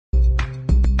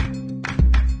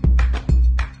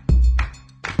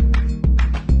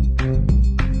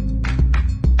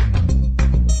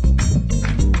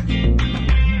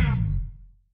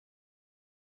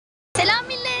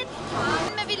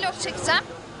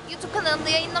YouTube kanalımda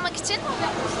yayınlamak için.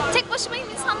 Tek başımayım,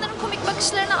 insanların komik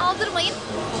bakışlarını aldırmayın.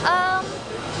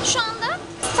 Şu anda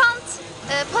stand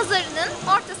pazarının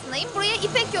ortasındayım. Buraya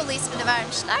İpek Yolu ismini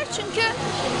vermişler. Çünkü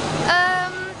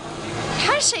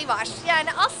her şey var. Yani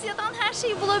Asya'dan her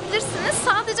şeyi bulabilirsiniz.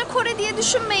 Sadece Kore diye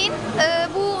düşünmeyin.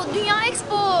 Bu Dünya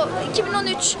Expo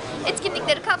 2013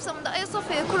 etkinlikleri kapsamında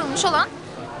Ayasofya'ya kurulmuş olan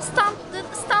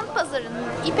stand pazarının,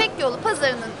 İpek Yolu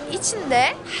pazarının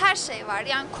içinde her şey var.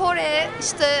 Yani Kore,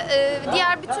 işte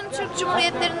diğer bütün Türk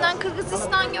Cumhuriyetlerinden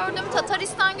Kırgızistan gördüm,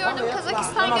 Tataristan gördüm,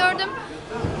 Kazakistan gördüm.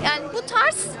 Yani bu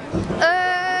tarz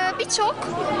birçok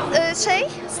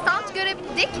stand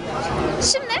görebildik.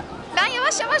 Şimdi ben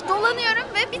yavaş yavaş dolanıyorum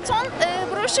ve bir ton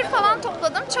broşür falan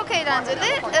topladım. Çok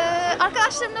eğlenceli.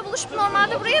 Arkadaşlarımla buluşup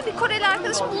normalde buraya bir Koreli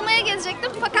arkadaşım bulmaya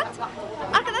gelecektim. Fakat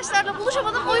arkadaşlarla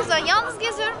buluşamadım. O yüzden yalnız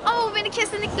geziyorum. Ama bu beni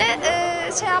kesinlikle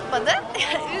şey yapmadı.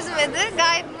 Üzmedi.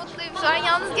 Gayet mutluyum şu an.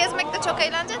 Yalnız gezmek de çok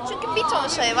eğlenceli. Çünkü bir ton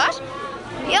şey var.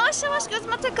 Yavaş yavaş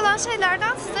gözüme takılan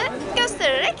şeylerden size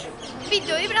göstererek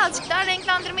videoyu birazcık daha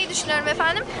renklendirmeyi düşünüyorum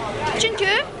efendim. Çünkü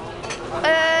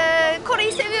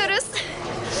Kore'yi seviyoruz.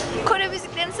 Kore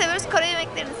müziklerini seviyoruz, Kore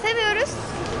yemeklerini seviyoruz.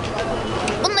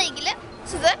 Bununla ilgili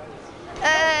size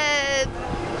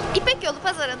İpek Yolu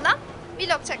pazarından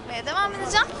vlog çekmeye devam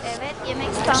edeceğim. Evet, yemek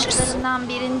standlarından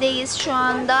birindeyiz şu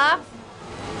anda.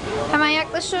 Hemen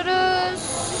yaklaşıyoruz.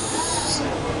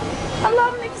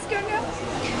 Allah'ım nefis görünüyor.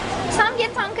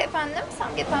 Samgyetang efendim,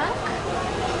 Samgyetang.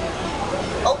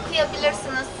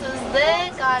 Okuyabilirsiniz siz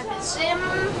de kardeşim.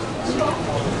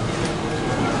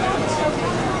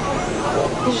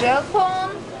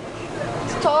 Japon,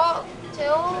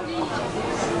 Teo.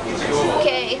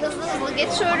 Okey, hızlı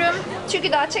geçiyorum.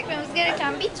 Çünkü daha çekmemiz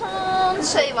gereken bir ton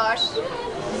şey var.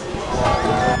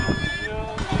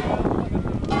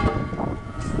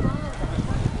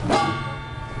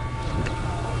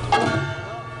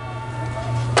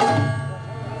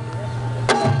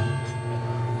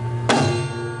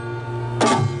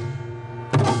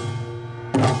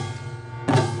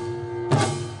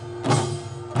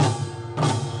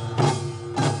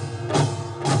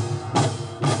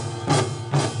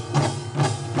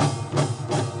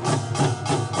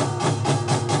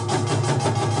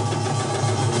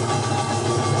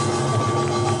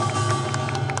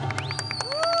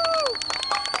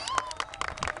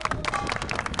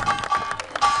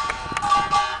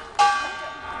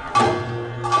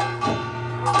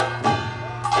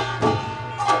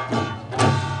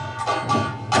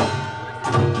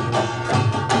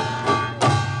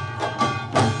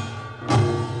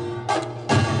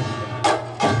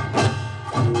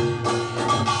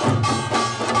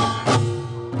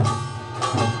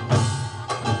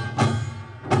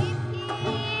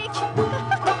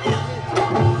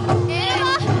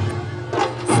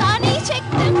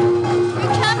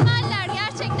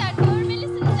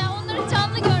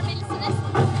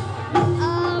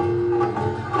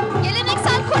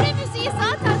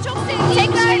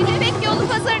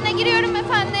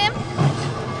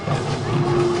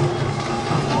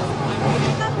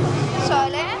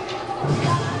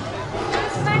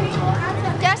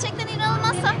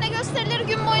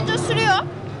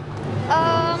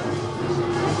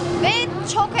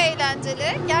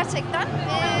 Gerçekten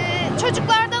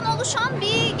çocuklardan oluşan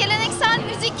bir geleneksel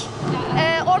müzik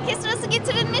orkestrası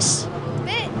getirilmiş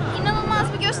ve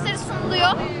inanılmaz bir gösteri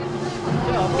sunuluyor.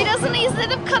 Birazını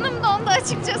izledim, kanım dondu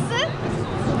açıkçası.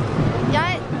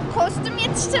 Yani kostüm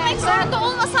yetiştirmek zorunda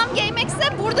olmasam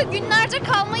GameX'e burada günlerce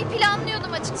kalmayı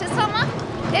planlıyordum açıkçası ama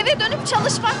eve dönüp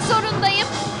çalışmak zorundayım.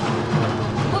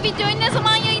 Bu videoyu ne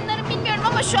zaman yayınlarım bilmiyorum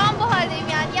ama şu an bu haldeyim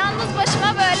yani. Yalnız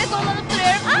başıma böyle dolanıp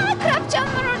duruyorum. Aa, krapçan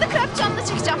var orada, krapçanla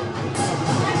çıkacağım.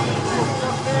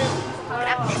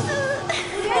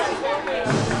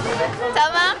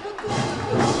 Tamam.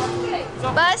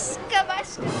 Başka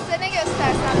size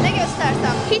ne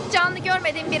göstersem. Hiç canlı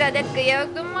görmediğim bir adet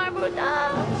gıyögdüm var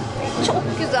burada.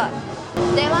 Çok güzel.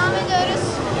 Devam ediyoruz.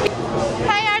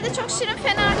 Her yerde çok şirin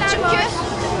fenerler var.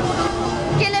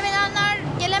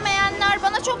 Gelemeyenler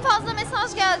bana çok fazla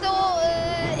mesaj geldi. O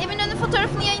Eminönü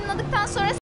fotoğrafını yayınladıktan sonra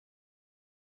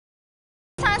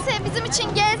Sensee bizim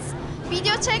için gez,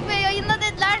 video çek ve yayınla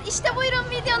dediler. İşte buyurun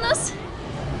videonuz.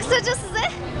 Kısaca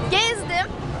size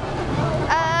gezdim.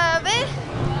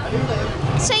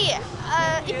 Ve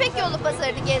İpek Yolu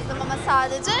pazarını gezdim ama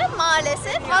sadece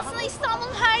maalesef. Aslında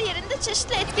İstanbul'un her yerinde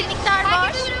çeşitli etkinlikler var.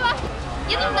 Herkese merhaba.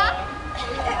 Yanımda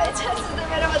evet, siz de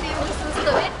merhaba diyebilirsiniz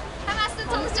tabii. Hemen size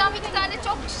tanıtacağım iki tane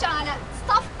çok şahane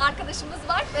staff arkadaşımız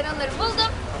var. Ben onları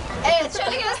buldum. Evet,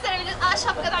 şöyle gösterebiliriz.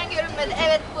 Şapkadan görünmedi.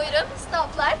 Evet, buyurun.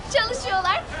 Stafflar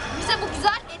çalışıyorlar. Bize bu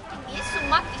güzel etkinliği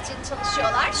sunmak için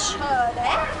çalışıyorlar. Şöyle.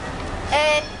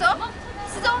 Perfetto.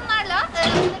 Size onlarla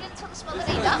onların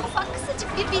çalışmalarıyla ufak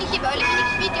kısacık bir bilgi, böyle minik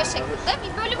bir video şeklinde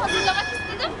bir bölüm hazırlamak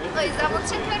istedim. O yüzden bunu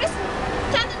çekiyoruz.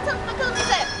 Kendini tanıt bakalım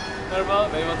bize. Merhaba,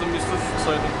 benim adım Yusuf,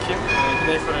 soyadım Kim.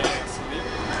 Güney Kore Üniversitesi'ndeyim.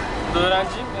 Burada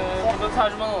öğrenciyim. Burada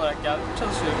tercüman olarak geldim.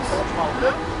 Çalışıyoruz.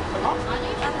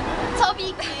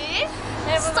 Tabii ki.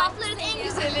 Staffların en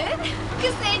güzeli.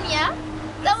 Ksenia.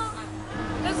 Tamam.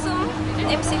 Kızım,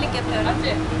 emsilik yapıyorum.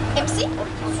 MC?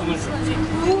 Sunucu.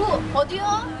 Hadi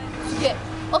ya. Süper.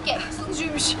 Okey,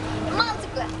 sunucuymuş.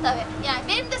 Mantıklı tabii. Yani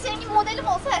benim de senin gibi modelim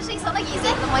olsa her şeyi sana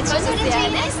giyecektim açıkçası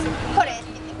yani. Kore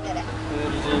etkinlikleri.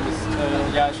 Öğreneceğimiz.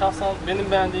 Yani şahsen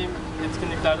benim beğendiğim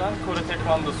etkinliklerden Kore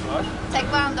Tekvandosu var.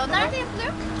 Tekvando nerede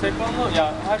yapılıyor? Tekvando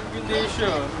ya her gün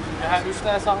değişiyor. Her 3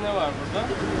 tane sahne var burada.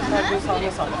 Her gün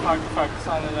sahne farklı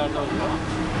sahnelerde oluyor.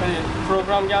 Hani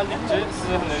program geldikçe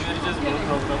size hani vereceğiz bu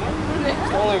programı.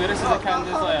 Ona göre size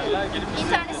kendiniz ayarlar gelip İnternet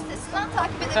izleyebilirsiniz. sitesinden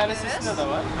takip edebiliyoruz. İnternet sitesinde de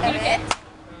var. Evet.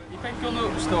 İpek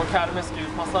yolu işte o kermes gibi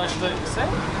pasajda ise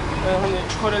hani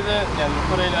Kore'de yani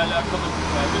Kore ile alakalı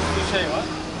bir sürü şey var.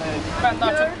 Yani ben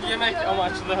daha çok yemek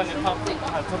amaçlı hani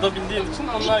tadabildiğim için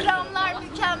onlar gibi. İkramlar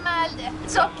mükemmeldi.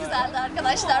 Çok güzeldi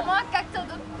arkadaşlar. Muhakkak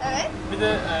tadın. Evet. Bir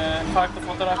de farklı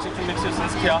fotoğraf çekilmek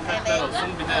istiyorsanız kıyafetler Evet. olsun,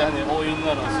 bir de hani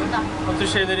oyunlar olsun. O tür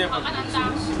şeyleri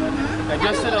yapabilirsiniz. Yani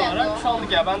gösteri olarak şu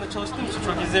anlık ya ben de çalıştığım için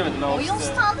çok izleyemedim. Oyun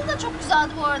standı da çok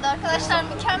güzeldi bu arada arkadaşlar.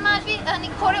 Mükemmel bir hani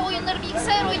Kore oyunları,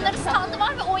 bilgisayar oyunları standı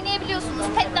var ve oynayabiliyorsunuz.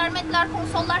 Petler, metler,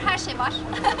 konsollar her şey var.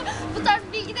 Bu tarz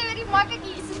bilgi de vereyim, muhakkak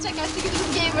ilgisini çeker. Çünkü bizim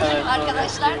gamer Evet,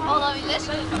 arkadaşlar olabilir.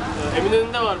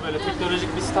 Eminönü'nde var böyle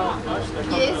teknolojik bir stand var.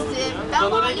 İşte Gezdim.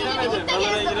 Ben valilikte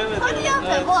gezdim. Hadi ya,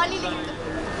 ben valilikte.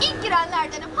 İlk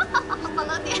girenlerdenim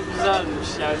falan diye. Güzelmiş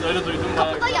yani öyle duydum.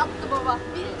 Kapıda yattı baba.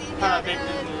 Bildiğin Ha, yani.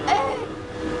 bekledim. Evet.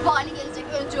 Vali gelecek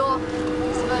önce o.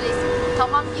 Biz böyleyiz.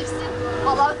 Tamam girsin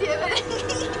falan diye böyle.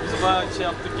 Biz bayağı şey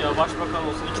yaptık ya, başbakan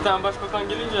olsun. 2 tane başbakan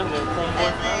gelince hani konvoy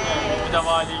falan yani. Bir de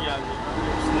vali geldi.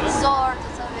 Zordu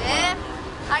tabii.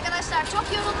 Arkadaşlar çok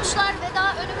yorulmuşlar ve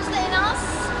daha önümüzde en az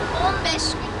 15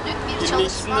 günlük bir 22'sinde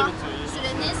çalışma bitiyor,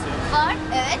 süreniz var.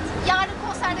 Evet. Yarın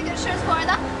konserde görüşürüz bu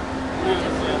arada.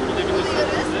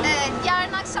 Buluyoruz. Evet.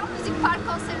 Yarın akşam Müzik Park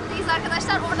konserindeyiz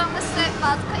arkadaşlar. Oradan da size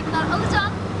bazı kayıtlar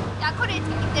alacağım. Yani Kore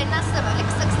etkinliklerinden size böyle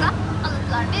kısa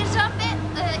alıntılar vereceğim ve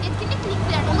etkinlik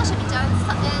linklerine ulaşabileceğiniz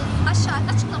aşağı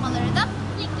açıklamaları da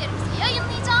linklerimizi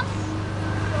yayınlayacağım.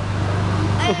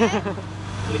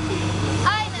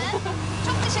 Aynen.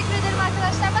 Çok teşekkür ederim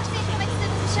arkadaşlar. Başka eklemek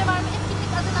istediğiniz bir şey var mı?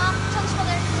 Etkinlik adına,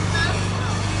 çalışmalarınız adına?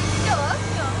 Yok.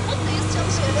 Mutluyuz,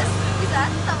 çalışıyoruz. Güzel,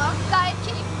 tamam. Gayet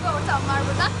keyifli bir ortam var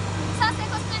burada.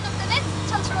 SENSEE'DEN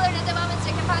çalışmalarına devam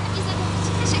edecek efendim. İzlediğiniz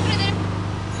için teşekkür ederim.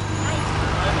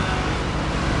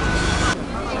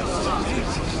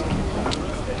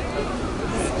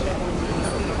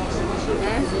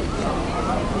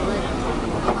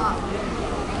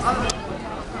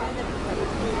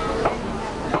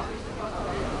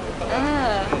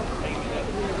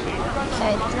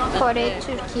 Evet, Kore,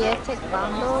 Türkiye,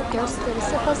 Tekvando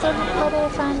gösterisi hazırlıkları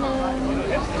efendim.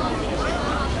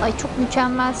 Ay çok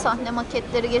mükemmel sahne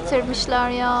maketleri getirmişler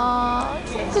ya.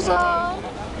 Çok güzel.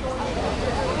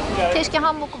 Keşke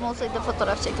hambokum olsaydı da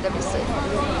fotoğraf çekilebilseydim.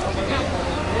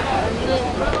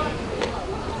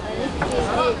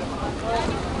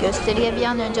 Gösteriye bir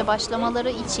an önce başlamaları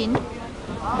için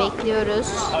bekliyoruz.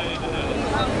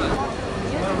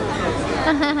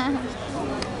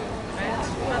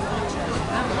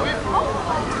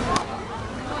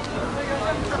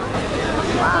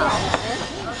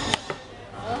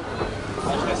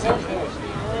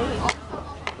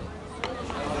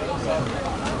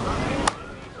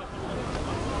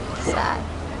 Güzel.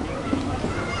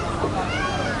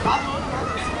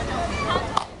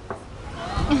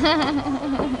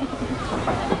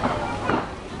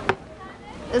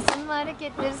 Isınma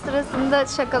hareketleri sırasında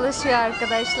şakalaşıyor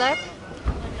arkadaşlar.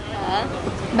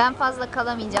 Ben fazla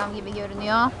kalamayacağım gibi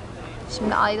görünüyor.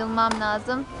 Şimdi ayrılmam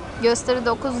lazım. Gösteri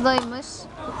 9'daymış.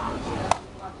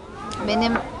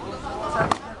 Benim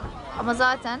ama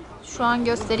zaten şu an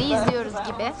gösteriyi izliyoruz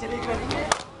gibi.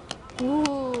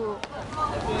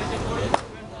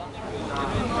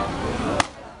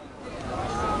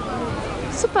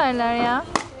 Süperler ya.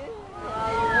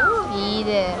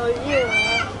 İyiydi.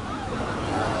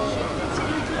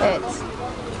 Evet.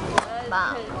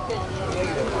 Bam.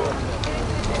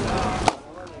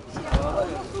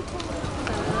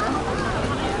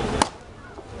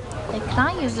 Ekran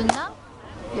yüzünden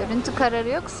görüntü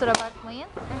kararıyor, kusura bakmayın.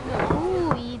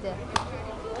 İyiydi.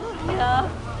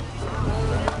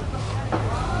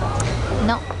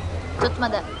 No,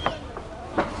 tutmadı.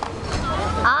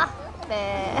 Ah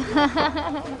be.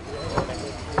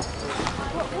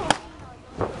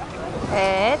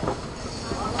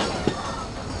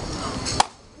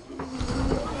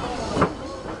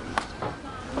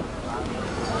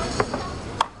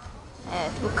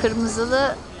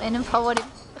 kırmızılı benim favorim.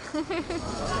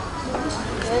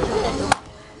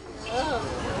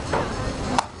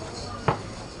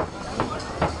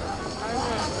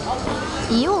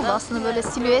 İyi oldu aslında, böyle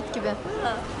silüet gibi.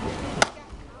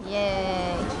 Yay.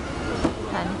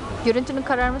 Yani görüntünün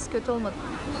kararması kötü olmadı.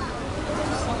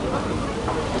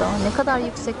 Daha ne kadar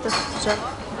yüksekte tutacak.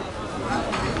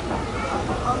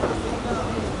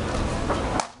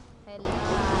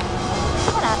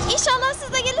 İnşallah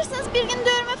siz de gelirsiniz bir gün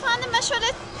diyorum efendim. Ben şöyle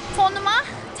fonuma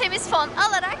temiz fon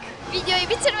alarak videoyu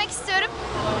bitirmek istiyorum.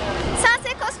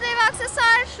 Sensei cosplay ve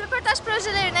aksesuar röportaj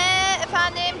projelerine,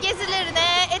 efendim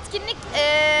gezilerine, etkinlik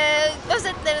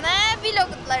özetlerine,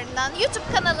 vloglarından, YouTube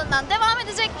kanalından devam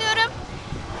edecek diyorum.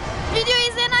 Videoyu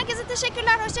izleyen herkese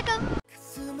teşekkürler. Hoşçakalın.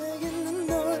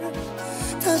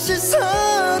 다시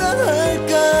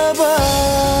사랑할까봐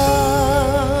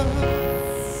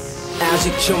아직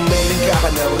좀 밀린가봐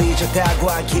널 잊었다고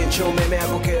하기엔 좀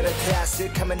애매하고 그렇다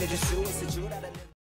쓱하면 잊을 수 있을 줄 알았는데